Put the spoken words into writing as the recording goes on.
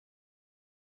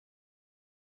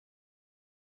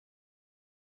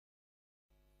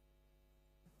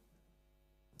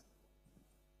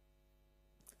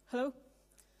Hello.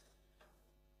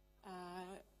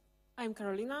 I'm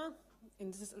Karolina,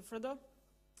 and this is Alfredo.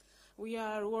 We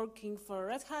are working for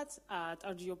Red Hat at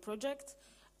RDO project,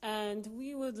 and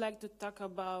we would like to talk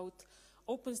about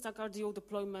OpenStack RDO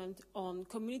deployment on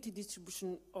community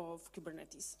distribution of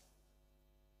Kubernetes.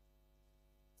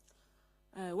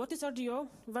 What is RDO?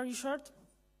 Very short,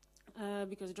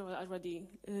 because Joel already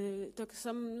took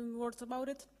some words about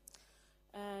it.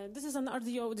 This is an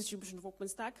RDO distribution of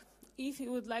OpenStack. If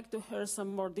you would like to hear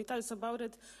some more details about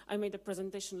it, I made a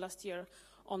presentation last year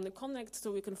on the Connect,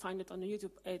 so you can find it on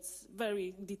YouTube. It's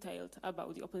very detailed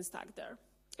about the OpenStack there,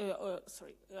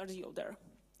 RDO there.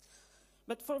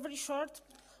 But for very short,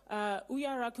 we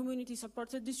are a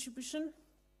community-supported distribution.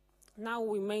 Now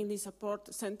we mainly support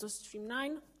CentOS Stream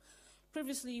 9.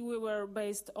 Previously, we were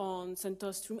based on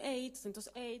CentOS Stream 8, CentOS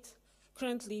 8.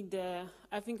 Currently,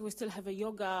 I think we still have a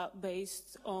Yoga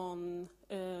based on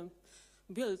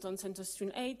built on CentOS Stream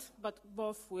 8, but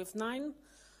both with 9.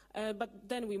 But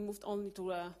then we moved only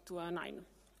to a 9.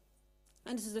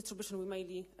 And this is the distribution we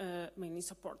mainly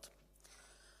support.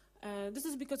 This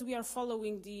is because we are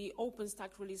following the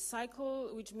OpenStack release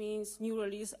cycle, which means new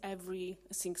release every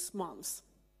 6 months.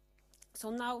 So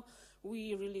now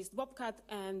we released Bobcat,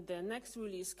 and the next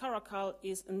release, Caracal,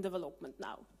 is in development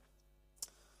now.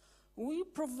 We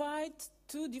provide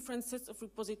 2 different sets of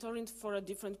repositories for a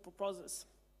different purposes.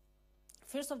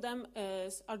 First of them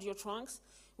is RDO Trunks,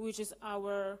 which is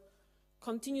our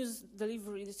continuous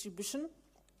delivery distribution.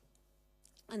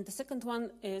 And the second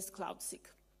one is CloudSeek.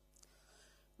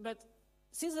 But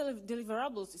since the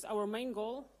deliverables is our main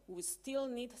goal, we still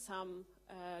need some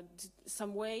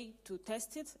way to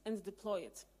test it and deploy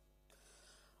it.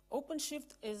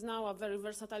 OpenShift is now a very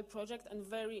versatile project and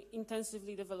very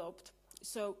intensively developed.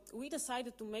 So we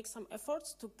decided to make some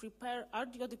efforts to prepare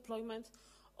RDO deployment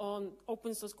on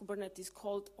open source Kubernetes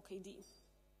called OKD.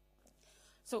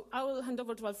 So I will hand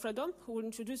over to Alfredo, who will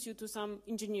introduce you to some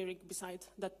engineering beside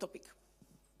that topic.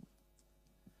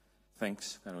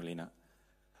 Thanks, Karolina.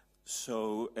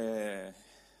 So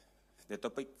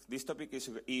this topic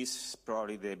is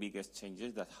probably the biggest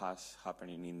changes that has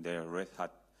happening in the Red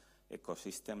Hat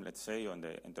ecosystem, let's say, on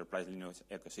the enterprise Linux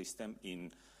ecosystem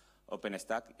in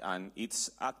OpenStack, and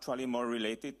it's actually more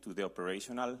related to the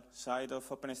operational side of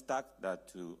OpenStack than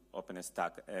to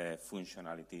OpenStack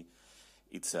functionality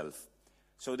itself.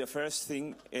 So the first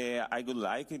thing I would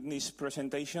like in this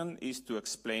presentation is to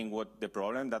explain what the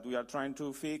problem that we are trying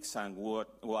to fix and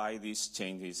why this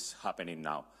change is happening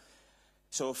now.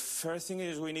 So first thing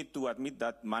is we need to admit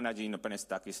that managing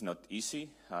OpenStack is not easy.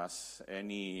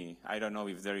 I don't know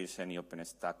if there is any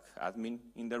OpenStack admin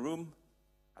in the room,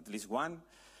 at least one.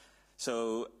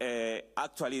 So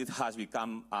actually it has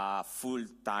become a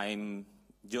full-time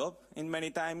job in many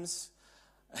times,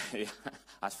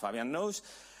 as Fabian knows,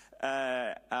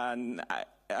 and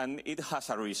it has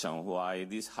a reason why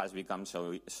this has become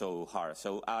so hard.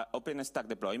 So OpenStack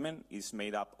deployment is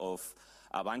made up of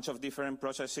a bunch of different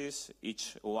processes,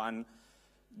 each one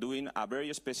doing a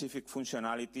very specific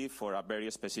functionality for a very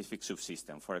specific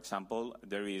subsystem. For example,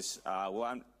 there is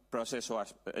one process or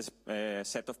a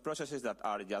set of processes that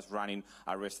are just running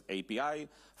a REST API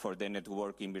for the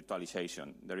networking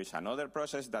virtualization. There is another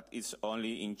process that is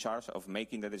only in charge of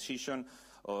making the decision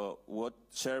of what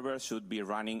server should be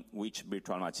running which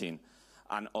virtual machine,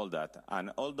 and all that.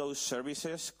 And all those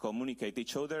services communicate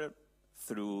each other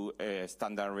through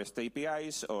standard REST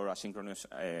APIs or asynchronous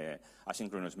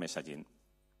messaging.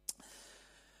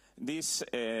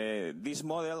 This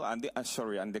model and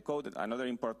the code, another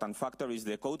important factor is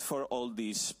the code for all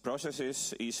these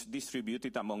processes is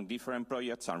distributed among different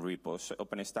projects and repos.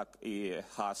 OpenStack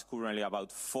has currently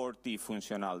about 40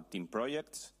 functional team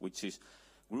projects, which is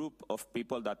a group of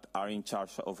people that are in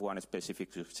charge of one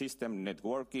specific system,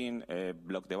 networking,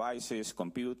 block devices,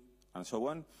 compute, and so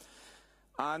on.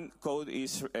 And code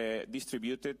is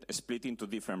distributed, split into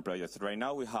different projects. Right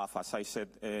now we have, as I said,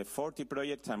 40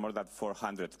 projects and more than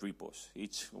 400 repos.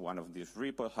 Each one of these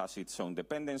repos has its own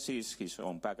dependencies, its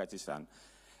own packages, and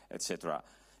etc.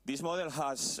 This model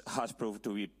has proved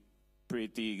to be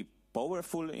pretty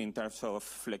powerful in terms of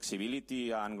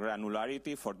flexibility and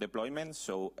granularity for deployment,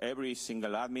 so every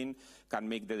single admin can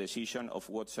make the decision of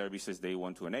what services they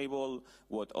want to enable,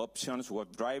 what options,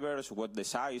 what drivers, what the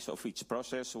size of each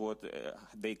process, what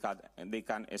they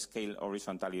can scale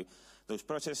horizontally those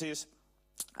processes,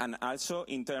 and also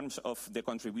in terms of the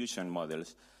contribution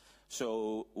models.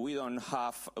 So we don't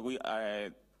have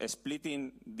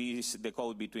splitting the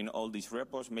code between all these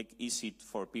repos make easy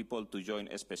for people to join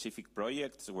specific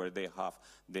projects where they have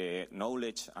the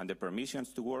knowledge and the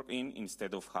permissions to work in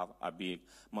instead of have a big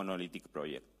monolithic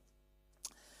project.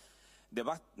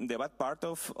 The bad part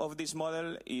of this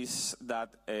model is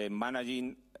that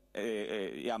managing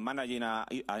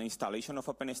an installation of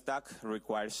OpenStack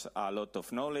requires a lot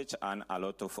of knowledge and a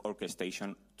lot of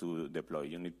orchestration to deploy.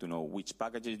 You need to know which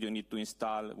packages you need to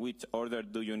install, which order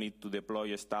do you need to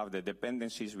deploy stuff, the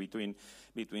dependencies between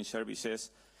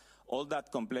services. All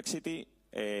that complexity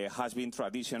has been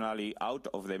traditionally out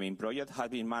of the main project, has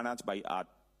been managed by a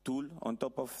tool on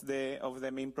top of the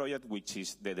main project, which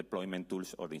is the deployment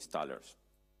tools or the installers.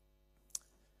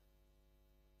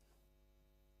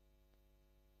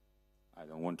 I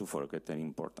don't want to forget anything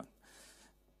important.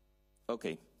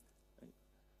 Okay.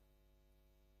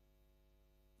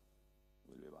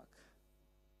 We'll be back.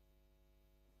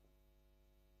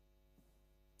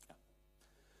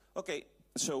 Okay,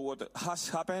 so what has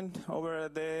happened over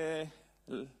the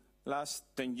last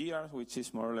 10 years, which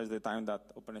is more or less the time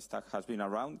that OpenStack has been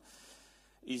around,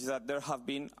 is that there have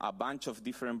been a bunch of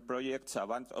different projects, a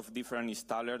bunch of different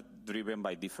installers driven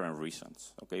by different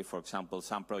reasons. Okay, for example,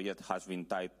 some project has been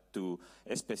tied to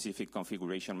a specific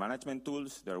configuration management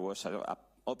tools. There was a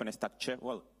OpenStack Chef,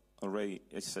 well, already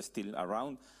it's still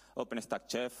around, OpenStack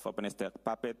Chef, OpenStack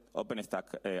Puppet,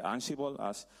 OpenStack Ansible,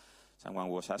 as someone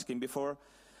was asking before.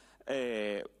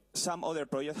 Some other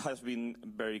project has been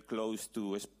very close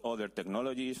to other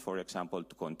technologies, for example,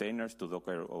 to containers, to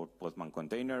Docker or Postman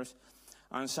containers.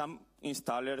 And some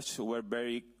installers were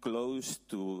very close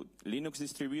to Linux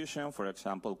distribution. For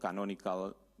example,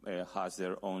 Canonical has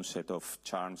their own set of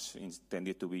charms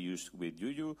intended to be used with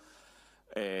UU,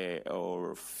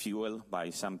 or Fuel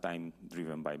by sometime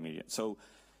driven by Miriam. So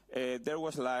there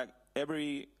was like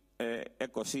every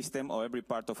ecosystem or every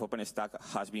part of OpenStack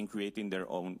has been creating their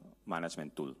own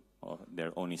management tool or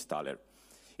their own installer.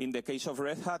 In the case of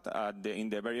Red Hat, in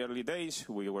the very early days,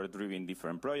 we were driving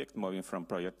different projects, moving from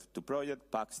project to project.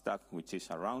 Packstack, which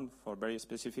is around for very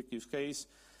specific use case.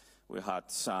 We had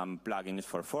some plugins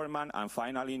for Foreman. And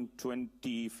finally, in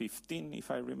 2015, if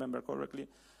I remember correctly,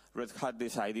 Red Hat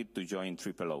decided to join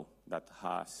OOO. That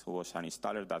was an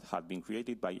installer that had been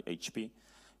created by HP,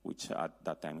 which at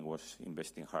that time was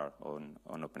investing hard on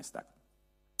OpenStack.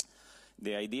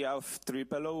 The idea of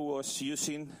OOO was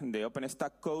using the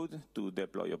OpenStack code to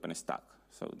deploy OpenStack.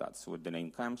 So that's where the name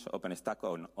comes, OpenStack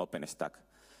on OpenStack.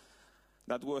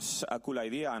 That was a cool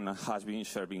idea and has been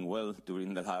serving well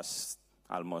during the last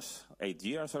almost 8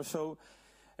 years or so.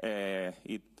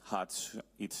 It had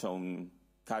its own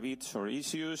caveats or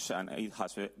issues, and it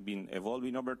has been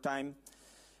evolving over time,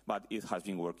 but it has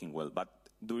been working well. But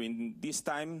during this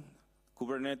time,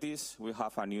 Kubernetes, we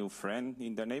have a new friend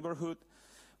in the neighborhood,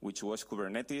 which was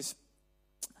Kubernetes.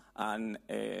 And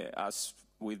as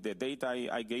with the data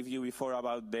I gave you before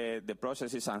about the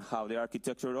processes and how the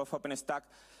architecture of OpenStack,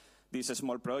 this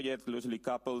small project loosely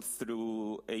coupled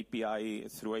through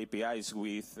APIs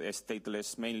with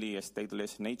mainly a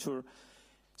stateless nature,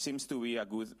 seems to be a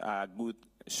good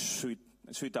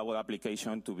suitable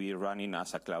application to be running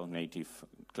as a cloud native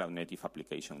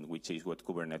application, which is what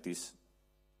Kubernetes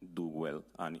do well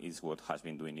and is what has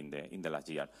been doing in the last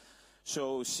year.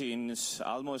 So since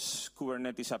almost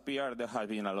Kubernetes appeared, there has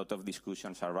been a lot of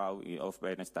discussions around if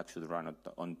OpenStack should run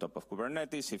on top of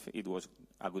Kubernetes, if it was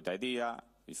a good idea,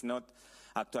 if not.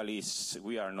 Actually,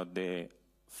 we are not the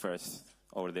first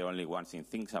or the only ones in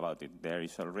things about it. There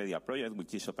is already a project,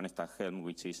 which is OpenStack Helm,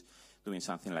 which is doing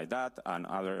something like that, and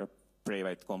other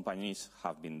private companies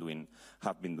have been doing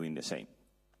the same.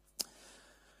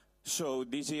 So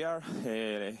this year,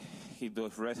 it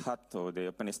was Red Hat, or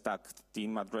the OpenStack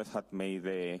team at Red Hat made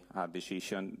a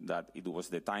decision that it was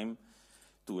the time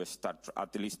to start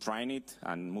at least trying it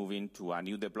and moving to a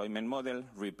new deployment model,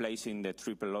 replacing the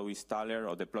OOO installer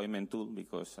or deployment tool,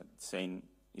 because saying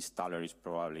installer is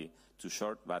probably too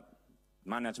short, but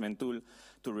management tool,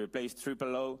 to replace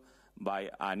OOO by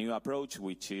a new approach,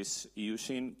 which is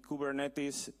using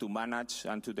Kubernetes to manage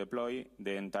and to deploy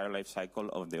the entire life cycle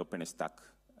of the OpenStack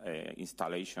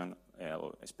installation,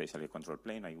 or especially control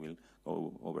plane. I will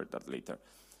go over that later.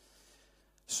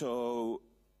 So,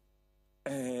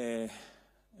 sorry.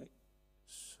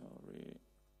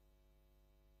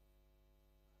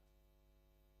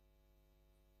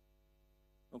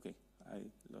 Okay, I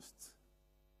lost.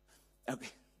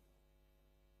 Okay.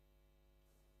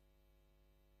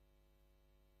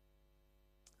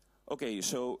 Okay,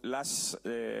 so last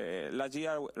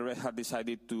year Red Hat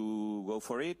decided to go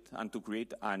for it and to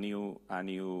create a new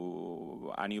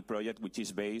project which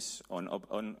is based on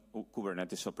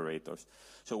Kubernetes operators.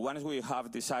 So once we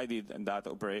have decided that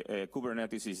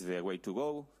Kubernetes is the way to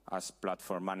go as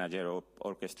platform manager or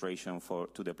orchestration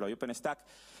to deploy OpenStack,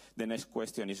 the next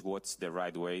question is what's the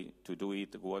right way to do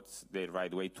it? What's the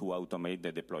right way to automate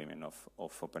the deployment of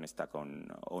OpenStack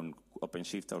on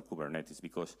OpenShift or Kubernetes?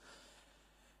 Because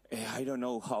I don't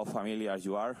know how familiar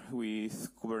you are with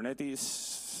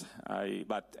Kubernetes,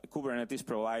 but Kubernetes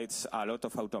provides a lot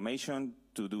of automation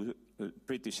to do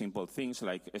pretty simple things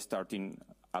like starting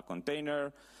a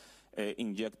container,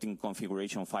 injecting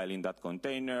configuration file in that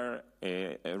container,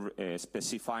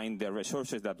 specifying the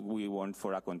resources that we want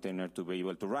for a container to be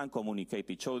able to run, communicate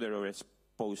each other, or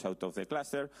expose out of the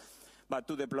cluster. But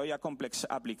to deploy a complex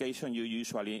application, you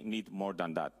usually need more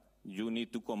than that. You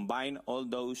need to combine all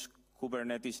those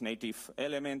Kubernetes native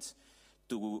elements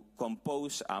to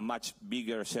compose a much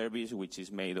bigger service, which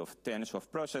is made of tens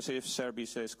of processes,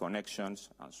 services, connections,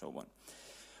 and so on.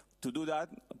 To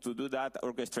do that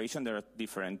orchestration, there are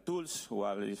different tools.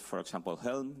 One is, for example,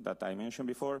 Helm, that I mentioned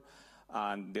before,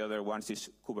 and the other one is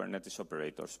Kubernetes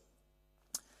operators.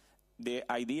 The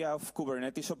idea of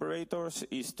Kubernetes operators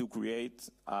is to create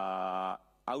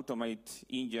automate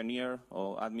engineer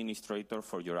or administrator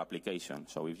for your application.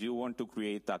 So if you want to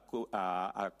create a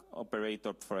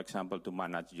operator, for example, to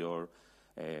manage your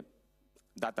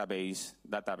database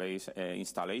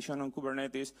installation on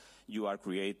Kubernetes, you are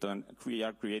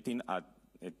creating a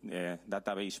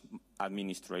database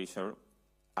administrator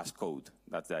as code.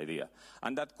 That's the idea.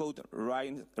 And that code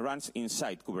runs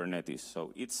inside Kubernetes.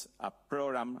 So it's a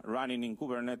program running in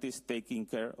Kubernetes taking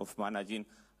care of managing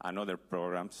another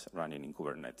programs running in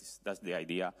Kubernetes. That's the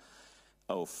idea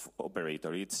of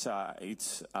operator. It's a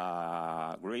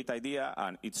great idea,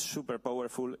 and it's super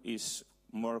powerful. It's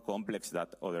more complex than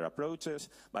other approaches,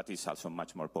 but it's also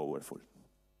much more powerful.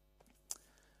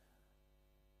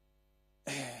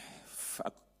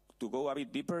 To go a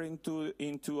bit deeper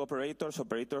into operators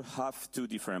have two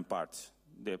different parts.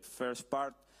 The first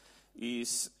part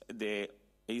is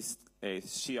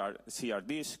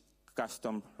CRDs,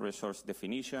 custom resource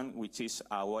definition, which is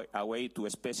a way to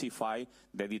specify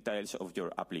the details of your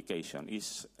application.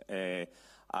 It's a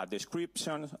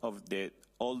description of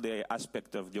all the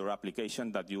aspects of your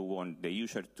application that you want the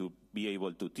user to be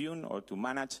able to tune or to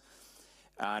manage.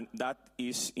 And that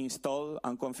is installed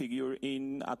and configured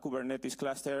in a Kubernetes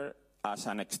cluster as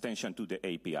an extension to the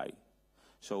API.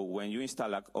 So when you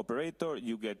install an operator,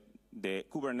 you get the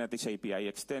Kubernetes API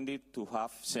extended to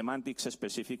have semantics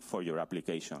specific for your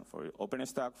application, for your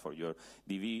OpenStack, for your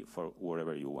DB, for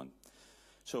whatever you want.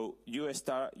 So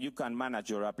you can manage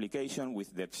your application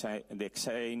with the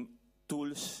same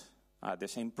tools, the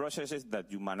same processes that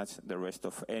you manage the rest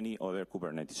of any other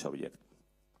Kubernetes object.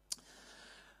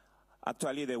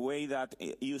 Actually, the way that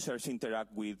users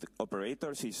interact with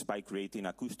operators is by creating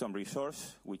a custom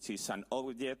resource, which is an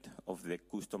object of the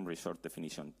custom resource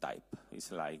definition type.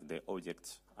 It's like the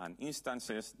objects and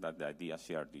instances that the idea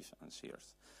CRDs and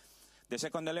shares. The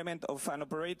second element of an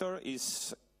operator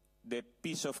is the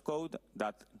piece of code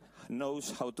that knows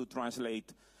how to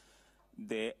translate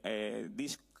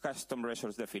this custom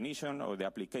resource definition or the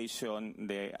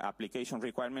application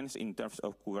requirements in terms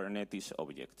of Kubernetes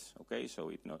objects. Okay,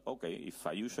 so if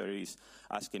a user is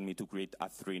asking me to create a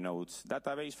 3 nodes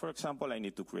database, for example, I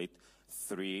need to create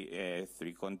three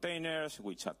containers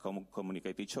which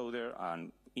communicate each other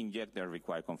and inject the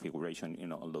required configuration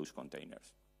in all those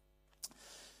containers.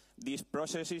 These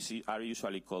processes are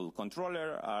usually called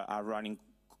controller, are running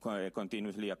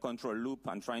continuously a control loop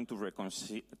and trying to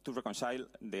reconcile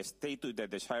the status, the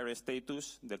desired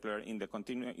status declared in the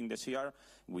CR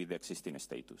with the existing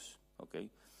status. Okay,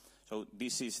 so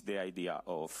this is the idea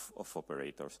of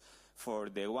operators. For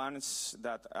the ones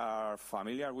that are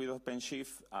familiar with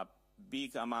OpenShift, a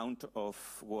big amount of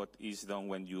what is done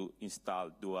when you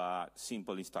do a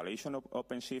simple installation of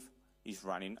OpenShift is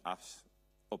running as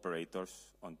operators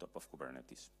on top of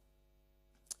Kubernetes.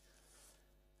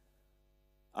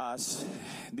 As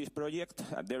this project,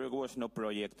 there was no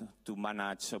project to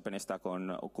manage OpenStack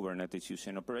on Kubernetes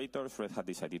using operators. Red Hat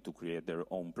decided to create their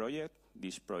own project.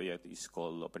 This project is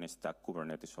called OpenStack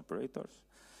Kubernetes Operators.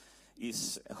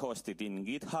 It's hosted in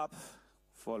GitHub,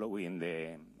 following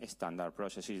the standard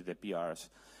processes, the PRs,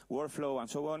 workflow, and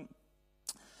so on.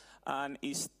 And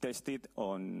is tested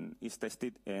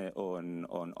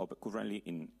currently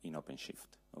in OpenShift.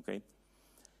 Okay.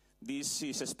 This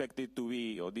is expected to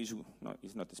be, or this, no,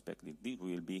 it's not expected. This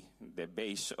will be the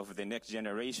base of the next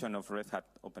generation of Red Hat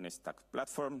OpenStack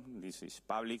platform. This is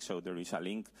public, so there is a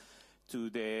link to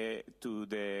the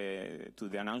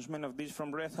announcement of this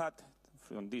from Red Hat,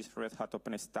 from this Red Hat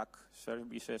OpenStack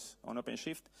services on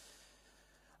OpenShift.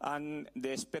 And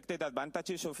the expected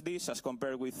advantages of this, as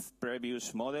compared with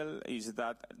previous model, is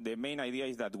that the main idea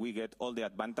is that we get all the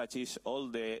advantages, all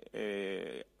the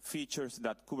features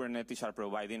that Kubernetes are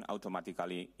providing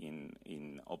automatically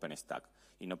in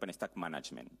OpenStack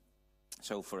management.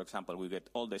 So, for example, we get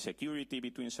all the security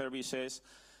between services,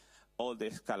 all the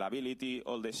scalability,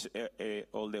 all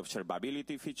the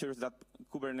observability features that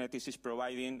Kubernetes is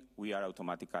providing. We are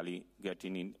automatically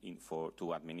getting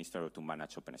to administer or to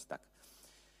manage OpenStack.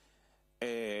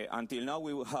 Until now,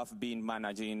 we have been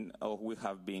managing, or we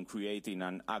have been creating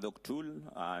an ad hoc tool,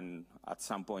 and at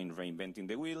some point reinventing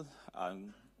the wheel.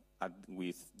 And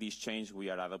with this change, we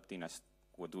are adopting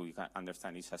what we can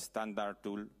understand is a standard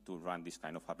tool to run this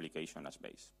kind of application as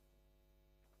base.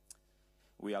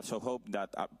 We also hope that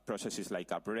processes like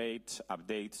updates,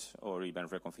 or even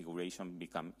reconfiguration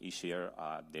become easier.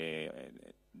 The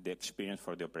experience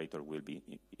for the operator will be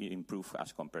improved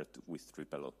as compared with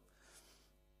OO.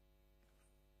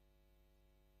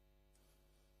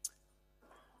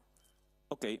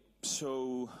 Okay,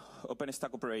 so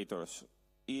OpenStack operators.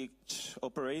 Each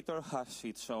operator has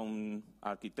its own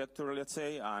architecture, let's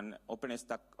say, and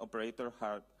OpenStack operator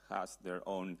has their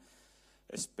own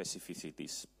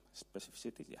specificities.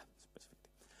 Specificity.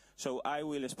 So I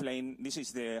will explain, this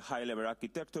is the high-level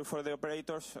architecture for the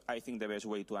operators. I think the best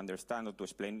way to understand or to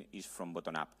explain is from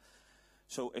bottom up.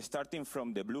 So starting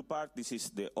from the blue part, this is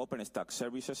the OpenStack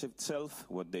services itself,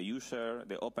 what the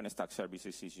OpenStack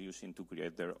services is using to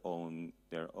create their own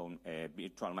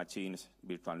virtual machines,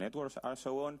 virtual networks, and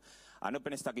so on. An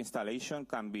OpenStack installation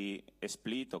can be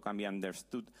split or can be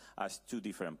understood as two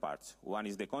different parts. One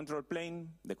is the control plane.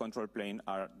 The control plane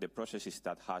are the processes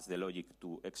that has the logic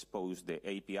to expose the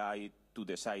API to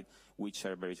decide which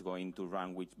server is going to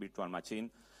run which virtual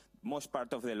machine. Most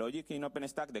part of the logic in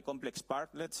OpenStack, the complex part,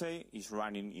 let's say, is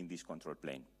running in this control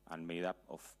plane and made up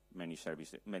of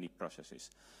many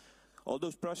processes. All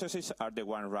those processes are the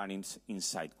one running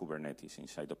inside Kubernetes,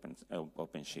 inside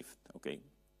OpenShift. Okay.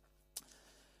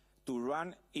 To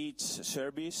run each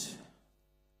service,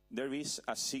 there is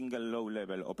a single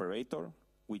low-level operator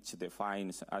which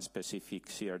defines a specific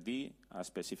CRD,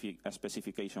 a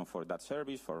specification for that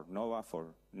service, for Nova, for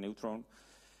Neutron.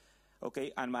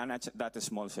 Okay, and manage that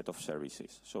small set of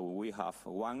services. So we have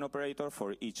one operator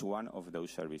for each one of those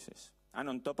services. And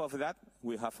on top of that,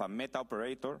 we have a meta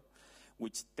operator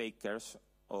which takes care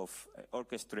of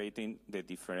orchestrating the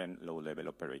different low-level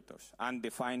operators and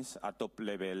defines a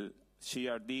top-level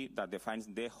CRD that defines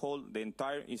the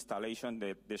entire installation,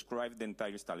 describes the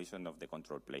entire installation of the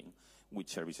control plane, which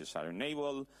services are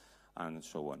enabled, and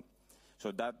so on.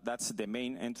 So that's the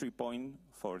main entry point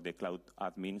for the cloud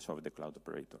admins or the cloud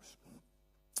operators.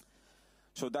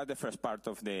 So that's the first part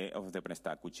of the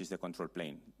OpenStack, which is the control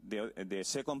plane. The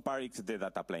second part is the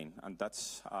data plane, and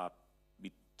that's a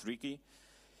bit tricky.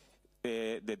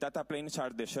 The data planes are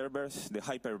the servers, the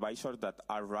hypervisors that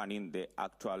are running the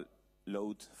actual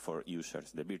load for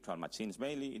users, the virtual machines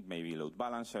mainly. It may be load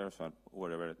balancers or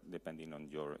whatever, depending on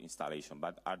your installation,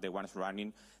 but are the ones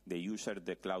running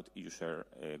the cloud user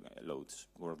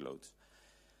workloads.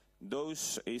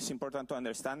 It's important to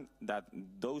understand that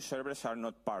those servers are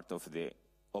not part of the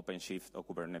OpenShift or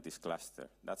Kubernetes cluster.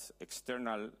 That's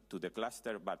external to the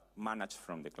cluster, but managed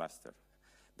from the cluster.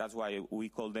 That's why we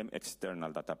call them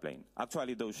external data plane.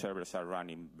 Actually, those servers are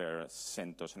running bare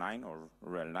CentOS 9 or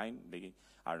RHEL 9. They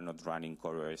are not running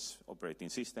CoreOS operating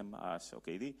system as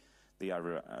OKD. They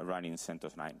are running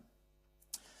CentOS 9.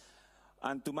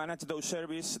 And to manage those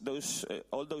services,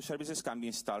 all those services can be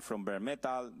installed from bare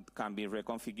metal, can be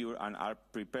reconfigured, and are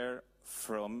prepared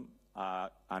from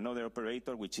another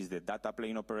operator, which is the data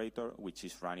plane operator, which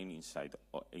is running inside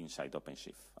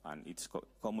OpenShift. And it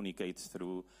communicates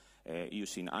through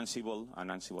using Ansible, an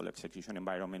Ansible execution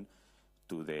environment,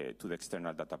 to the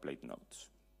external data plane nodes.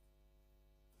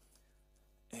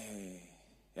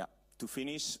 To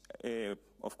finish,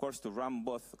 of course, to run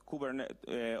both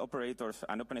Kubernetes operators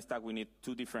and OpenStack, we need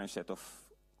two different sets of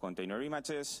container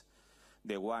images.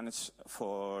 The ones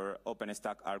for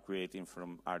OpenStack are creating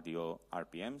from RDO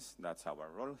RPMs. That's our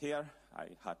role here. I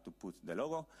had to put the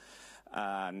logo.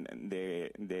 And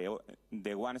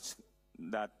the ones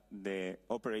that the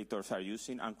operators are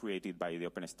using are created by the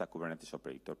OpenStack Kubernetes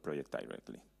operator project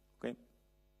directly. Okay?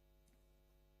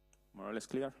 More or less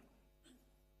clear?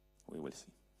 We will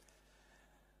see.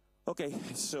 Okay,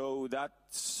 so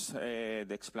that's the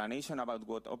explanation about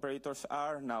what operators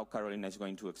are. Now Karolina is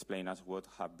going to explain us what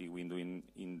have we been doing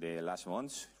in the last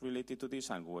months related to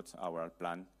this and what's our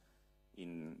plan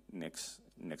in next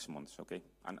months, okay?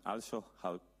 And also,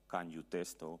 how can you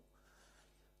test, or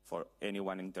for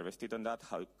anyone interested in that,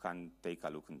 how can take a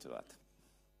look into that?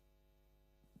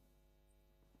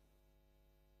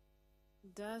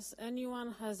 Does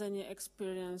anyone has any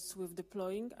experience with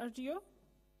deploying RDO?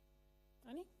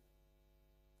 Any?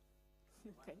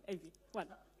 Okay, Avi. One.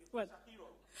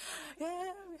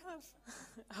 Yeah, we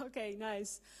have. Okay,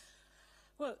 nice.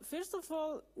 Well, first of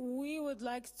all, we would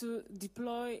like to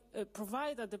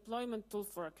provide a deployment tool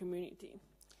for our community.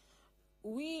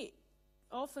 We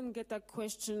often get a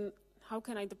question, how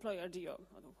can I deploy RDO?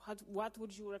 What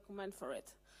would you recommend for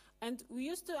it? And we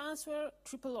used to answer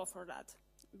OOO for that.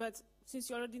 But since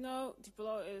you already know,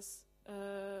 OOO is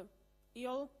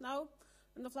EOL now,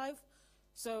 end of life.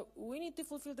 So we need to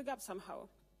fulfill the gap somehow.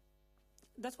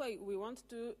 That's why we want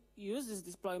to use this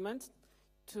deployment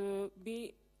to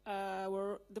be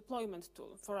our deployment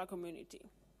tool for our community.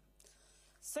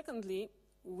 Secondly,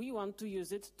 we want to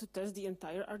use it to test the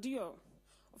entire RDO.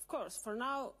 Of course, for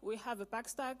now, we have a pack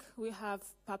stack, we have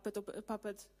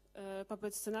Puppet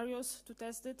scenarios to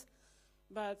test it,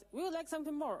 but we would like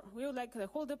something more. We would like the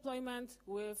whole deployment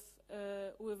with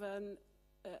an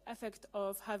effect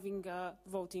of having a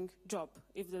voting job,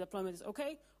 if the deployment is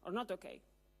okay or not okay.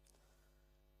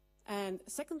 And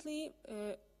secondly,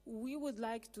 we would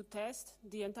like to test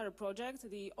the entire project,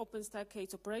 the OpenStack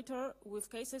case operator, with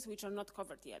cases which are not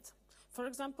covered yet. For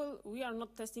example, we are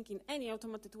not testing in any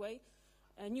automated way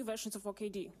new versions of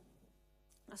OKD.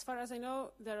 As far as I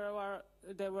know, there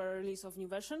were release of new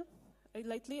version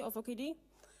lately of OKD,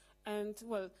 and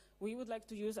well, we would like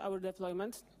to use our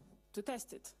deployment to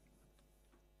test it.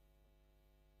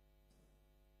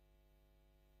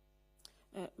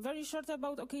 Very short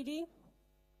about OKD.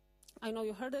 I know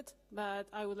you heard it, but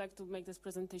I would like to make this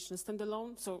presentation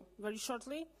standalone, so very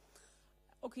shortly.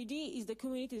 OKD is the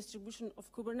community distribution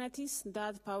of Kubernetes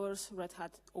that powers Red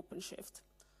Hat OpenShift.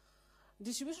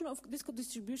 This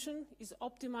distribution is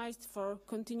optimized for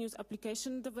continuous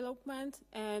application development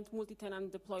and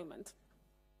multi-tenant deployment.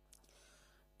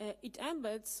 It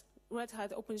embeds Red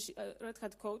Hat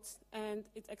codes, and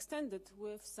it's extended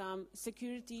with some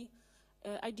security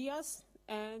ideas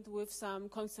and with some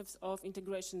concepts of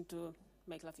integration to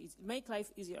make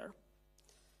life easier.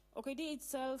 OKD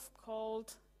itself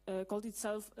called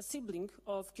itself a sibling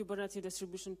of Kubernetes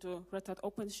distribution to Red Hat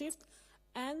OpenShift,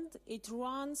 and it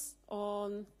runs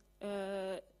on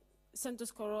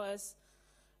CentOS CoreOS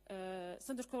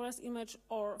image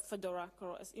or Fedora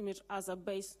CoreOS image as a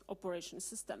base operation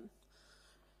system.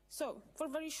 So, for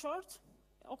very short,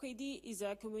 OKD is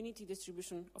a community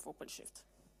distribution of OpenShift.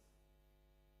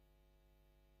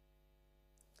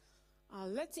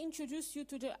 Let's introduce you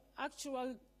to the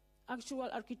actual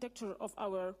architecture of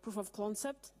our proof of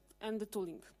concept and the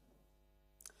tooling.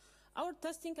 Our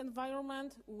testing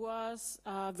environment was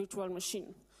a virtual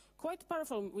machine. Quite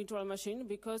powerful virtual machine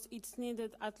because it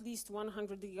needed at least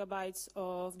 100 gigabytes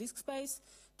of disk space,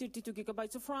 32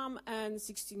 gigabytes of RAM, and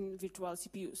 16 virtual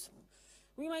CPUs.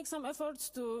 We make some efforts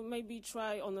to maybe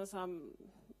try on some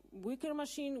weaker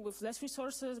machine with less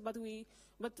resources, but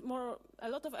a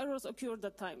lot of errors occurred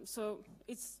that time. So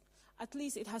at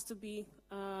least it has to be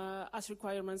as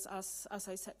requirements as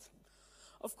I said.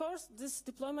 Of course, this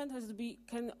deployment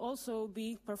can also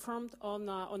be performed on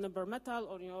a bare metal,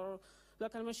 on your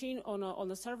local machine,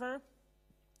 on a server.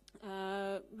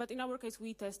 But in our case,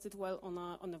 we tested well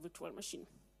on a virtual machine.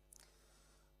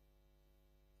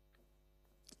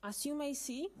 As you may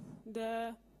see,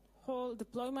 the whole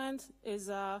deployment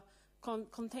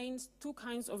contains two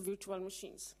kinds of virtual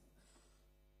machines.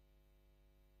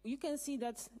 You can see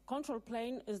that control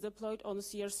plane is deployed on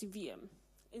CRC VM.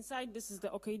 Inside, this is the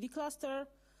OKD cluster,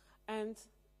 and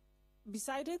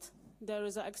beside it, there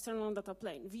is an external data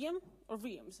plane, VM or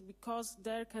VMs, because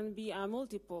there can be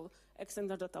multiple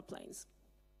external data planes.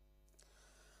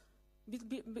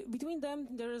 Between them,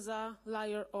 there is a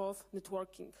layer of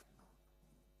networking.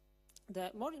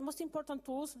 The most important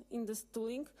tools in this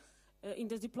tooling, in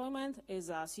this deployment, is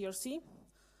CRC.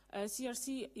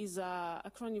 CRC is an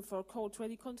acronym for Code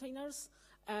Ready Containers,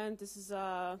 and this is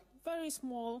a very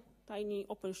small, tiny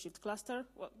OpenShift cluster.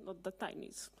 Well, not that tiny,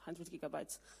 it's 100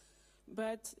 gigabytes.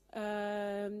 But,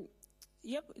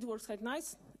 yep, it works quite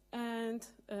nice. And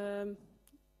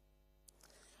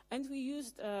we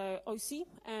used OC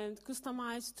and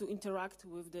customized to interact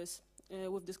with this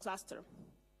cluster.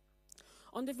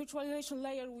 On the virtualization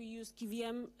layer, we use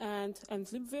KVM and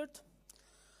libvirt.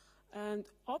 And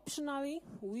optionally,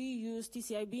 we use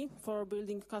TCIB for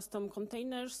building custom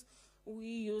containers. We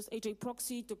use HA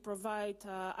proxy to provide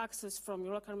access from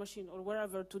your local machine or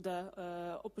wherever to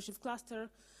the OpenShift cluster,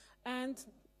 and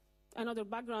other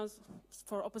backgrounds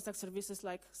for OpenStack services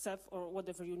like Ceph or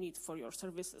whatever you need for your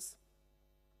services.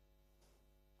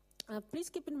 Please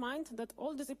keep in mind that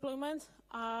all these deployments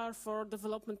are for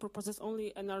development purposes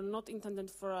only and are not intended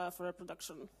for a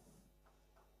production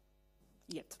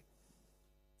yet.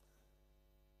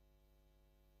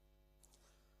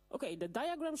 Okay, the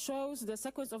diagram shows the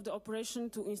sequence of the operation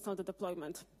to install the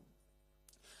deployment.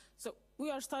 So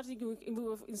we are starting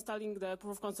with installing the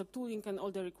proof of concept tooling and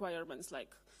all the requirements like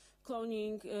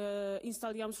cloning,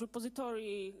 install YAML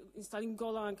repository, installing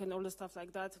Golang and all the stuff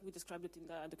like that. We described it in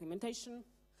the documentation.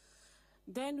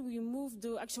 Then we move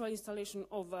to actual installation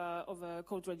of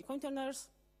code-ready containers.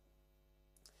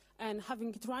 And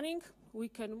having it running, we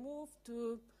can move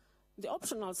to the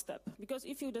optional step, because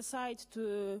if you decide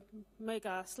to make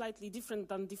a slightly different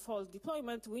than default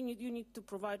deployment, you need to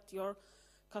provide your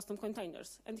custom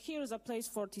containers. And here is a place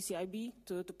for TCIB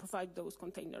to provide those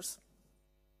containers.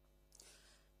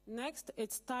 Next,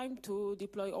 it's time to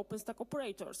deploy OpenStack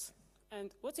operators.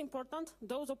 And what's important,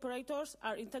 those operators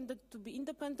are intended to be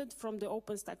independent from the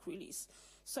OpenStack release.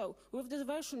 So with this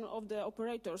version of the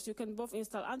operators, you can both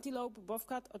install Antelope,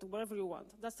 Bobcat, or whatever you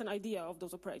want. That's an idea of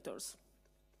those operators.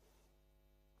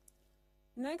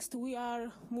 Next, we are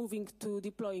moving to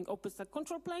deploying OpenStack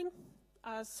control plane,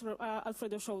 as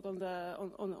Alfredo showed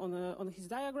on his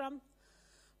diagram.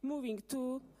 Moving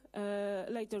to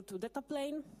later to data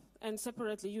plane, and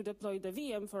separately you deploy the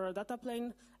VM for a data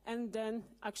plane, and then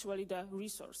actually the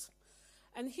resource.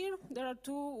 And here there are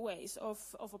two ways of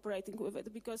operating with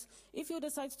it, because if you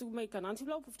decide to make an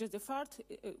Antelope, which is the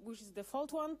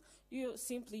default one, you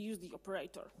simply use the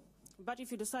operator. But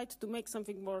if you decide to make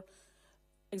something more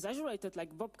exaggerated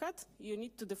like Bobcat, you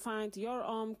need to define your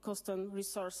own custom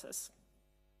resources.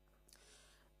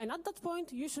 And at that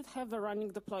point, you should have a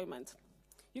running deployment.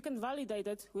 You can validate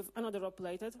it with another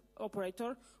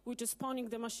operator, which is spawning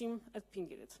the machine and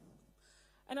pinging it.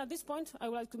 And at this point, I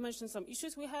would like to mention some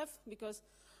issues we have, because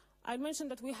I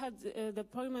mentioned that we had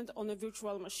deployment on a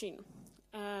virtual machine.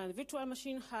 And virtual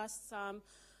machine has some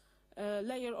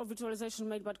layer of virtualization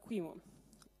made by QEMU.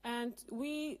 And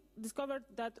we discovered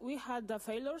that we had the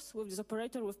failures with this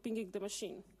operator with pinging the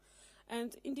machine.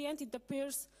 And in the end, it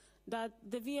appears that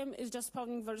the VM is just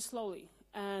spawning very slowly.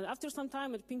 And after some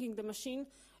time at pinging the machine,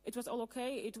 it was all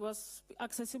okay. It was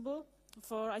accessible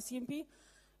for ICMP.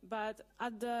 But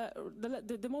at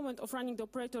the moment of running the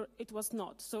operator, it was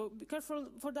not. So be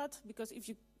careful for that, because if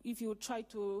you try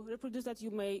to reproduce that, you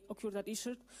may occur that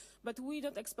issue. But we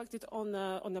don't expect it on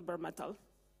a bare metal.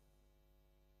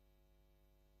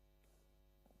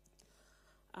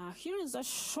 Here is a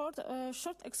short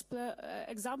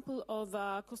example of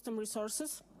custom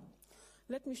resources.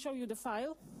 Let me show you the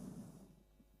file.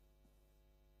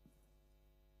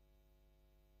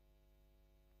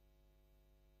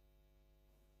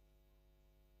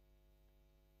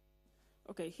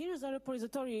 Okay, here is a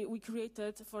repository we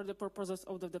created for the purposes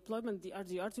of the deployment, the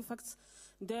RDO artifacts.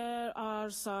 There are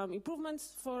some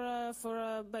improvements for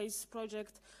a base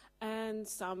project and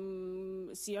some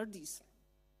CRDs.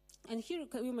 And here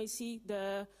you may see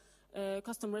the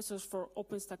custom resource for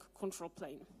OpenStack control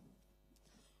plane.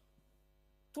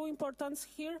 Two importance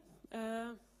here.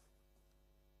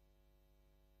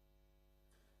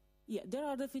 There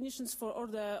are definitions for all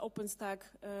the OpenStack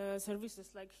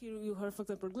services. Like here you have, for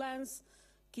example, Glance,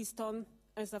 Keystone,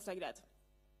 and stuff like that.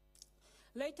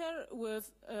 Later,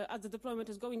 as the deployment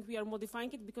is going, we are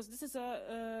modifying it, because this is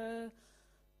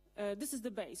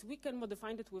the base. We can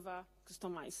modify it with a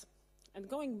customize. And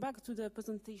going back to the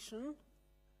presentation,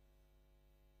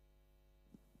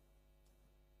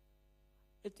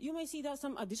 you may see there are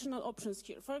some additional options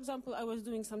here. For example, I was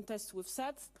doing some tests with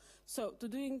Ceph. So to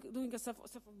doing a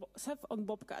Ceph on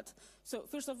Bobcat. So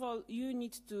first of all, you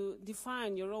need to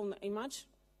define your own image,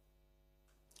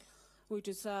 which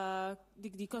is the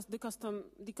custom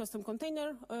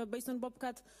container based on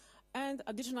Bobcat. And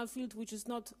additional field, which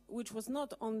was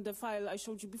not on the file I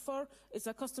showed you before, is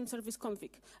a custom service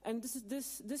config. And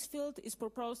this field is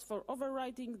proposed for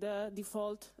overriding the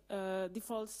default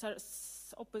OpenStack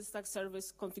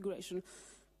service configuration.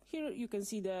 Here you can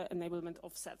see the enablement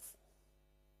of Ceph.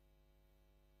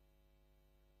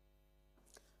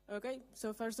 Okay,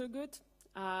 so far so good.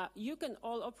 You can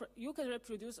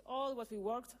reproduce all what we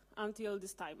worked until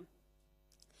this time.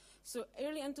 So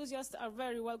early enthusiasts are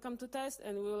very welcome to test,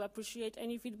 and we will appreciate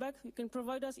any feedback you can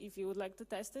provide us if you would like to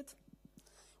test it.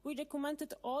 We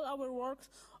documented all our work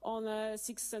on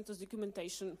 6 CentOS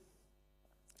documentation.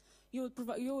 You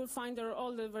will find there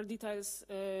all the very details,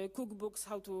 cookbooks,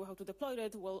 how to deploy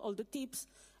it, well, all the tips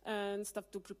and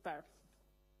stuff to prepare.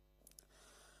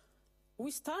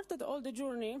 We started all the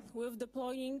journey with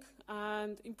deploying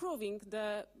and improving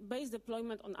the base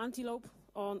deployment on Antelope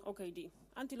on OKD.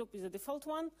 Antelope is the default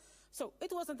one, so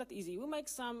it wasn't that easy. We make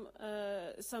some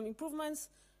improvements,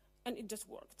 and it just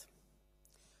worked.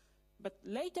 But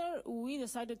later, we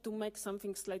decided to make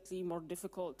something slightly more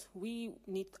difficult. We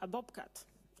need a Bobcat,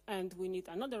 and we need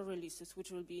another releases, which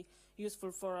will be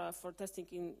useful for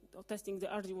testing the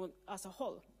RDO as a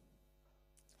whole.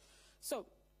 So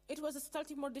it was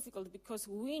slightly more difficult because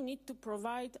we need to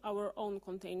provide our own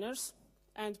containers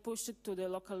and push it to the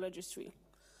local registry.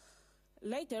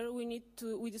 Later,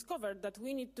 we discovered that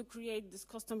we need to create these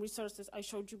custom resources I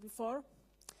showed you before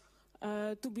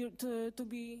to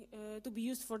be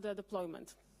used for the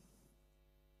deployment.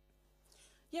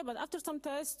 Yeah, but after some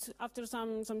tests, after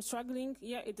some struggling,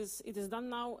 yeah, it is done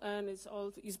now, and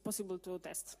it's possible to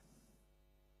test.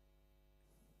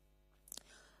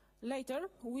 Later,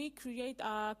 we create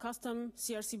a custom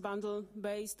CRC bundle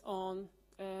based on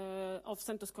of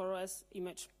CentOS CoreOS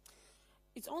image.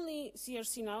 It's only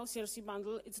CRC now, CRC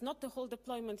bundle. It's not the whole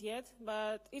deployment yet,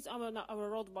 but it's our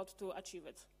roadmap to achieve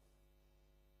it.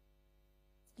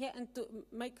 Yeah, and to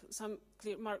make some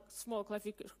small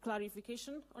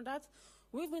clarification on that,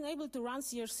 we've been able to run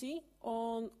CRC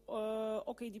on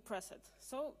OKD preset.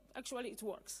 So actually, it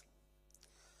works.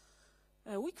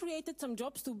 We created some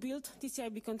jobs to build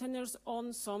TCIB containers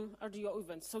on some RDO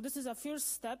events. So this is a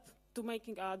first step to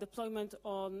making a deployment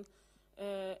on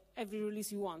every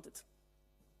release you wanted.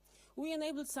 We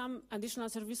enabled some additional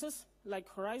services like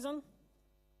Horizon,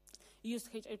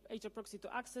 used HAProxy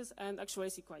to access, and actually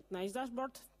see quite nice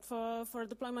dashboard for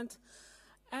deployment.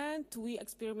 And we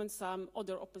experiment some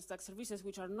other OpenStack services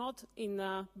which are not in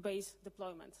a base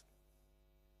deployment.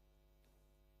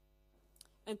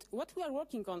 And what we are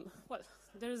working on, well,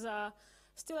 there's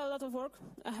still a lot of work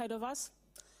ahead of us.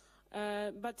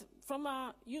 But from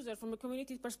a user, from a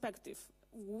community perspective,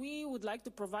 we would like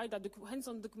to provide a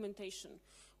hands-on documentation,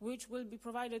 which will be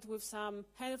provided with some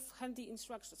handy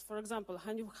instructions. For example,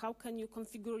 how can you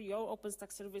configure your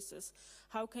OpenStack services?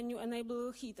 How can you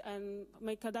enable Heat and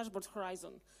make a dashboard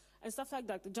Horizon? And stuff like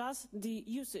that, just the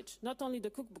usage, not only the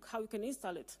cookbook, how you can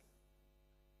install it.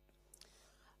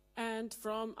 And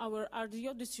from our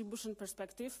RDO distribution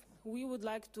perspective, we would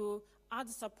like to add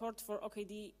support for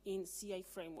OKD in CI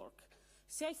framework.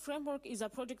 CI framework is a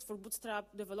project for Bootstrap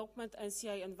development and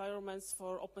CI environments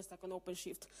for OpenStack and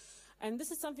OpenShift. And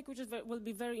this is something which will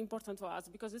be very important for us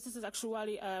because this is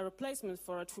actually a replacement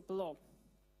for a triple-O.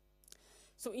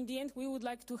 So in the end, we would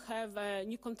like to have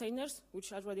new containers,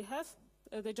 which I already have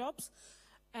the jobs,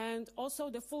 and also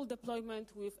the full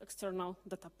deployment with external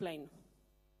data plane.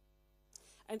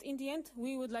 And in the end,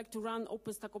 we would like to run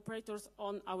OpenStack operators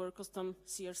on our custom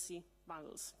CRC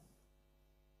bundles.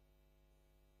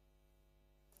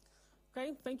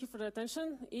 Okay, thank you for the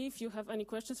attention. If you have any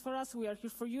questions for us, we are here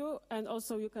for you. And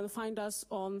also, you can find us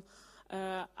on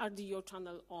RDO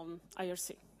channel on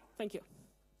IRC. Thank you.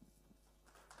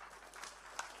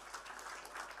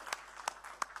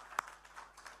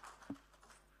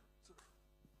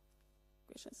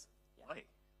 Questions? Yeah. Hi.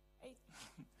 Hey.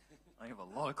 I have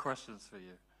a lot of questions for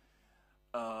you.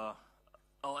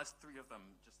 I'll ask three of them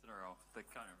just in a row. They're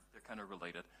kind of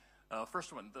related.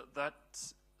 First one, that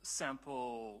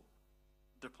sample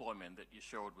deployment that you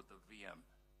showed with the VM,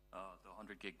 the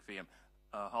 100 gig VM,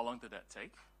 how long did that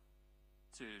take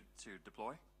to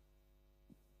deploy?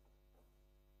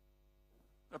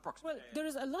 Approximately. Well, there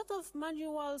is a lot of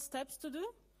manual steps to do,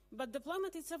 but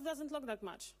deployment itself doesn't look that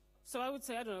much. So I would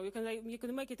say, I don't know, you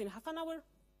can make it in half an hour.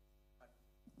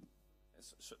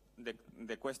 So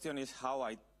the question is how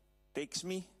it takes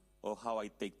me or how I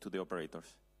take to the operators?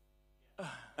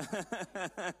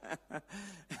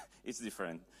 It's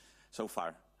different so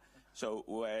far. So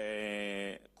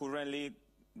currently,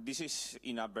 this is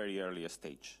in a very early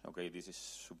stage. Okay, this is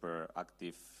super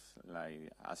active. Like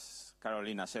as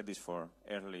Karolina said, is for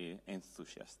early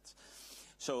enthusiasts.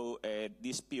 So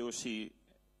this POC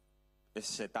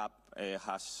setup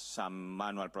has some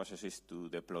manual processes to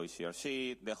deploy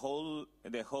CRC. The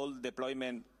whole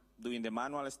deployment, doing the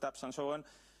manual steps and so on,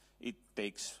 it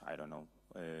takes, I don't know,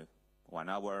 1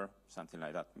 hour, something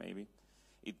like that, maybe.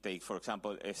 It takes, for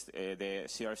example, the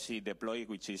CRC deploy,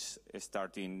 which is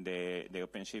starting the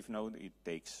OpenShift node. It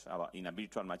takes about, in a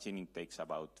virtual machine, it takes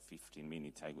about 15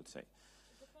 minutes, I would say.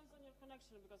 It depends on your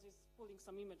connection because it's pulling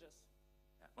some images.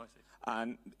 Yeah. Oh,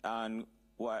 I see.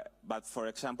 But for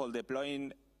example,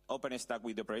 deploying OpenStack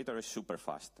with the operator is super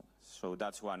fast. So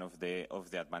that's one of the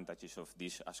advantages of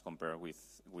this as compared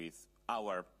with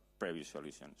our previous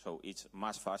solution. So it's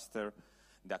much faster,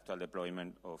 the actual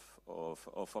deployment of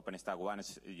OpenStack.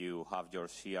 Once you have your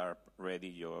CR ready,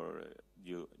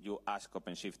 you ask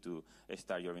OpenShift to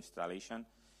start your installation,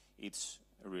 it's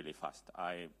really fast.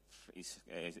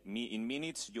 In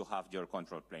minutes, you have your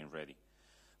control plane ready.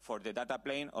 For the data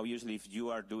plane, obviously, if you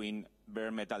are doing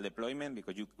bare metal deployment,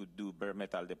 because you could do bare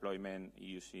metal deployment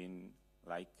using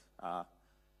like,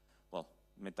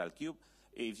 metal cube.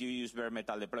 If you use bare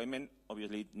metal deployment,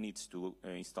 obviously it needs to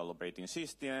install operating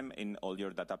system in all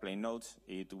your data plane nodes.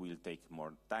 It will take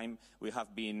more time. We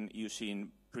have been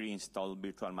using pre-installed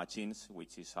virtual machines,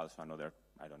 which is also another,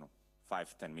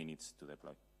 5-10 minutes to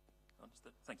deploy.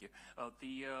 Understood. Thank you.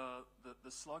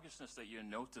 The sluggishness that you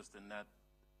noticed in that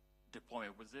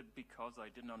deployment, was it because I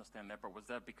didn't understand that, but was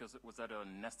that a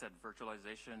nested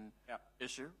virtualization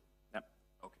issue? Yeah.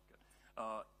 Okay,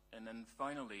 good. And then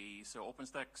finally, so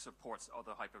OpenStack supports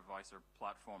other hypervisor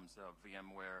platforms,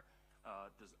 VMware.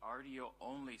 Does RDO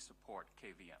only support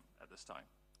KVM at this time?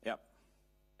 Yeah.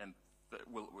 And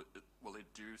will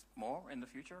it do more in the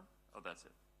future, or that's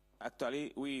it?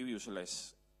 Actually, we use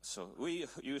less. So we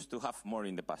used to have more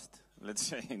in the past, let's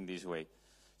say in this way.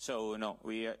 So no,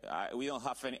 we don't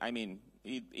have any,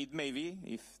 it may be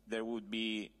if there would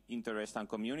be interest and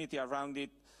community around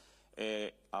it.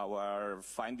 Our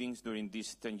findings during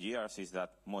these 10 years is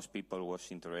that most people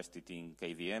was interested in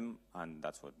KVM, and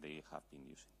that's what they have been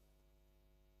using.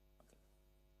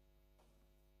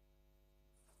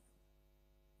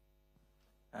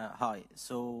 Okay. Hi.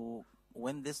 So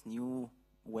when this new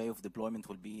way of deployment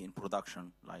will be in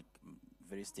production, like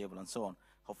very stable and so on,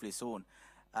 hopefully soon,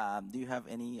 do you have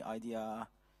any idea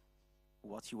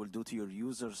what you will do to your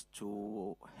users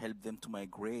to help them to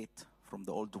migrate from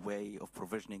the old way of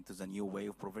provisioning to the new way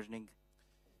of provisioning?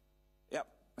 Yeah.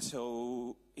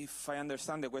 So if I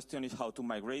understand, the question is how to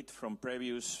migrate from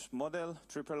previous model,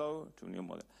 OOO, to new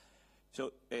model.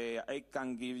 So I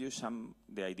can give you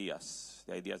the ideas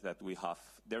that we have.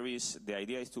 The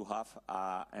idea is to have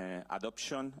an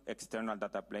adoption, external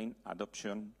data plane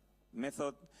adoption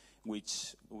method,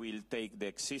 which will take the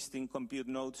existing compute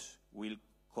nodes, will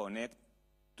connect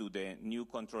to the new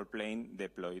control plane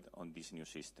deployed on this new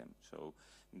system. So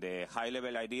the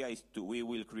high-level idea is we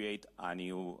will create a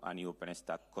new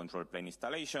OpenStack control plane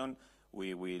installation.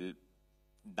 We will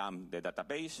dump the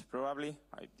database, probably.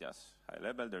 Just high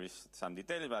level. There is some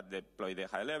detail, but deploy the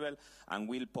high level, and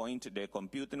we'll point the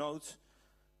compute nodes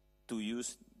to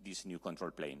use this new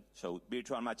control plane. So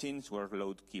virtual machines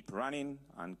workload keep running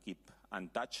and keep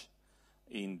untouched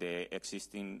in the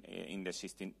existing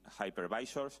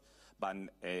hypervisors, but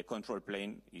control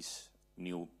plane is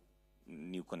new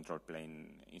control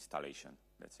plane installation.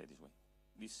 Let's say this way.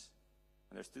 This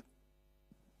understood?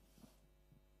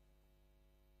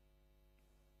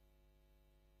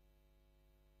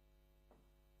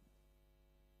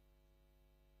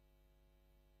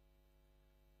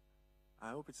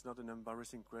 I hope it's not an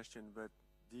embarrassing question, but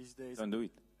these days Don't do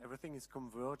it. Everything is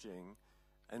converging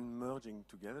and merging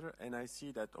together, and I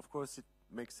see that, of course, it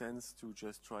makes sense to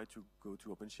just try to go to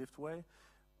OpenShift way,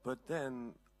 but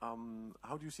then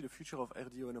how do you see the future of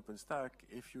RDO and OpenStack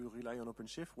if you rely on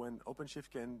OpenShift when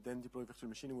OpenShift can then deploy virtual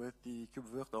machine with the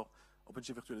KubeVirt or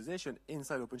OpenShift virtualization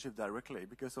inside OpenShift directly,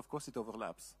 because of course it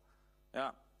overlaps? Yeah,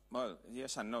 well,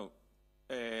 yes and no.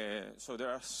 So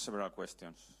there are several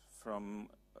questions. From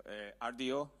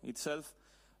RDO itself,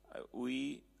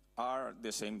 we are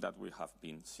the same that we have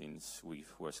been since we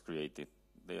was created.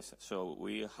 So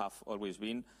we have always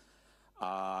been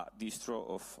a distro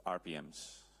of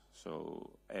RPMs.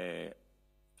 So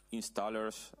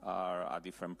installers are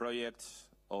different projects.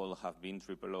 All have been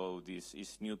OOO. This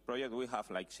is new project. We have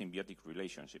like symbiotic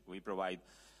relationship. We provide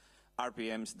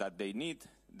RPMs that they need.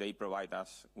 They provide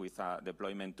us with a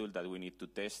deployment tool that we need to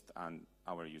test and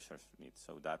our users need.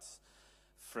 So that's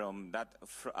from that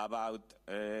about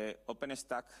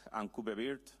OpenStack and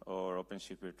Kubernetes or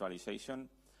OpenShift virtualization.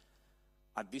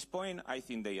 At this point, I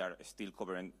think they are still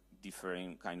covering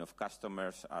different kind of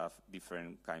customers of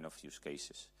different kind of use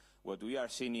cases. What we are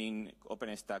seeing in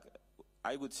OpenStack,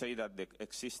 I would say that the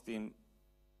existing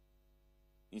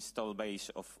install base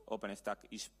of OpenStack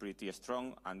is pretty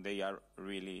strong, and they are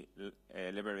really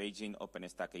leveraging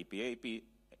OpenStack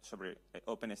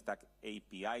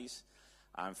APIs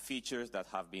and features that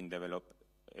have been developed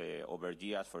over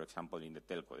years. For example, in the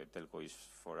telco. The telco is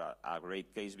for a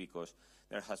great case because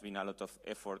there has been a lot of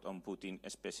effort on putting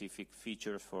specific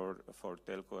features for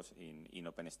telcos in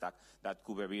OpenStack that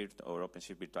Kubernetes or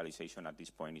OpenShift virtualization at this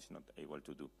point is not able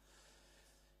to do.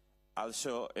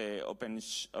 Also,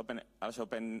 OpenStack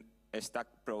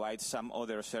provides some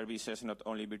other services, not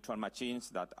only virtual machines,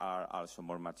 that are also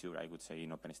more mature, I would say,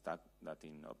 in OpenStack than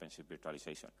in OpenShift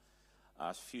virtualization.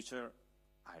 As future,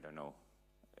 I don't know.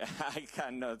 I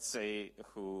cannot say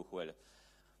who else.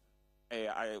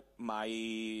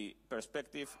 My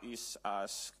perspective is,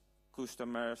 as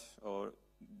customers or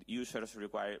users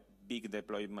require big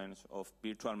deployments of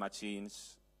virtual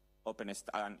machines,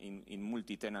 OpenStack in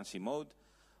multi-tenancy mode,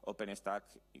 OpenStack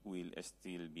will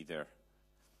still be there.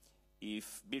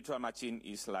 If virtual machine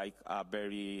is like a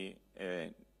very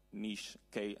niche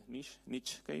case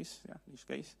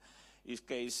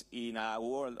in a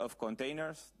world of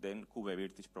containers, then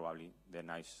Kubernetes is probably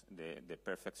the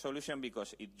perfect solution,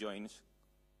 because it joins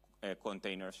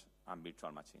containers and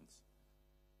virtual machines.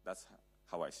 That's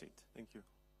how I see it. Thank you.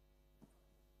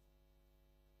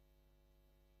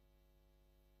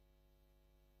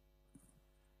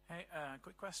 Hey,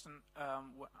 quick question.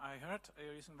 I heard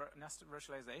you're using nested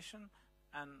virtualization,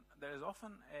 and there is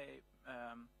often a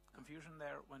confusion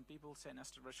there when people say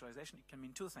nested virtualization. It can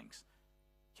mean two things: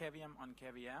 KVM on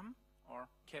KVM or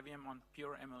KVM on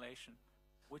pure emulation.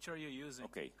 Which are you using?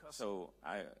 Okay, so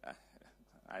I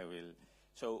will.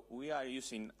 So we are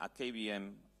using a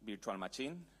KVM virtual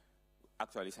machine.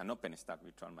 Actually, it's an OpenStack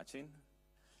virtual machine.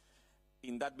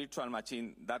 In that virtual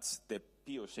machine, that's the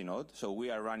POC node. So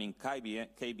we are running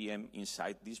KVM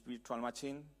inside this virtual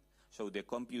machine. So the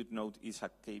compute node is a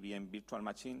KVM virtual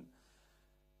machine.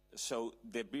 So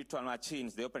the virtual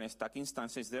machines, the OpenStack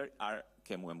instances there, are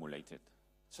QEMU emulated.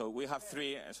 So we have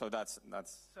three. So that's.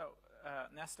 So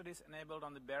nested is enabled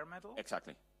on the bare metal.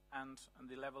 Exactly. And on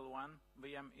the level 1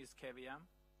 VM is KVM.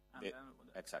 And then,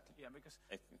 exactly. Yeah, because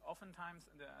oftentimes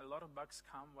a lot of bugs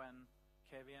come when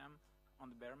KVM on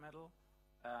the bare metal,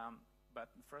 but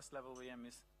the first level VM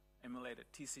is emulated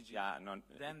TCG. Yeah,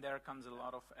 then there comes a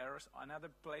lot of errors. Another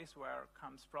place where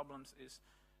comes problems is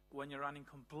when you're running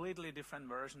completely different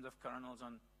versions of kernels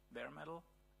on bare metal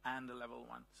and the level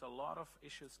 1. So a lot of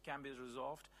issues can be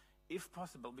resolved if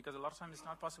possible, because a lot of times it's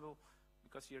not possible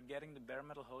because you're getting the bare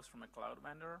metal host from a cloud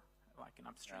vendor, like an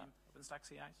upstream OpenStack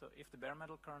CI. So if the bare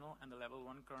metal kernel and the level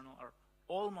 1 kernel are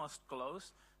almost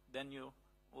close, then you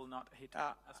will not hit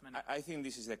as many. I think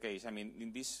this is the case. I mean,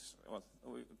 in this, well,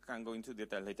 we can go into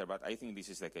detail later, but I think this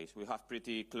is the case. We have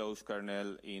pretty close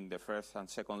kernel in the first and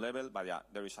second level, but yeah,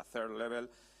 there is a third level,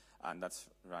 and that's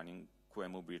running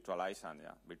QEMU virtualized, and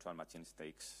yeah, virtual machines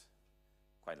takes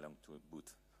quite long to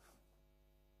boot.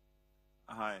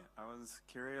 Hi, I was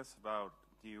curious about,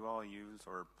 do you all use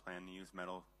or plan to use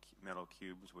metal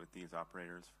cubes with these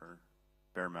operators for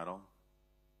bare metal?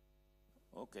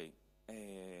 Okay.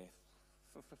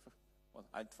 Well,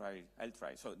 I'll try.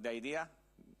 So the idea,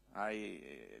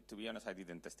 to be honest, I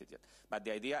didn't test it yet. But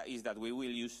the idea is that we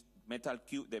will use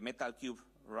the metal cube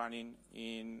running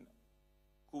in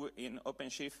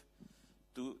OpenShift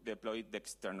to deploy the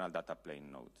external data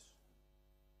plane nodes.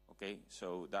 Okay,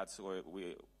 so that's where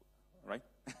right?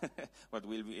 What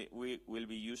we will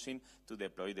be using to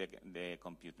deploy the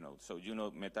compute node. So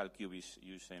Metal Cube is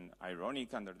using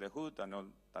Ironic under the hood and all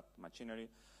that machinery.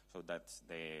 So that's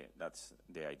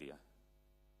the idea.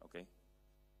 Okay.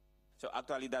 So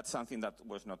actually, that's something that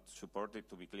was not supported.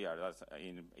 To be clear, that's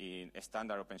in a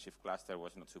standard OpenShift cluster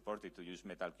was not supported to use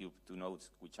Metal Cube to nodes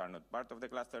which are not part of the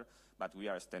cluster, but we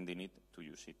are extending it to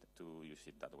use it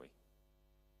that way.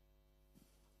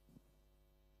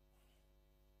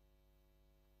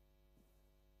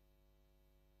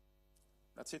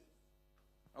 That's it.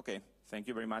 Okay, thank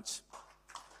you very much.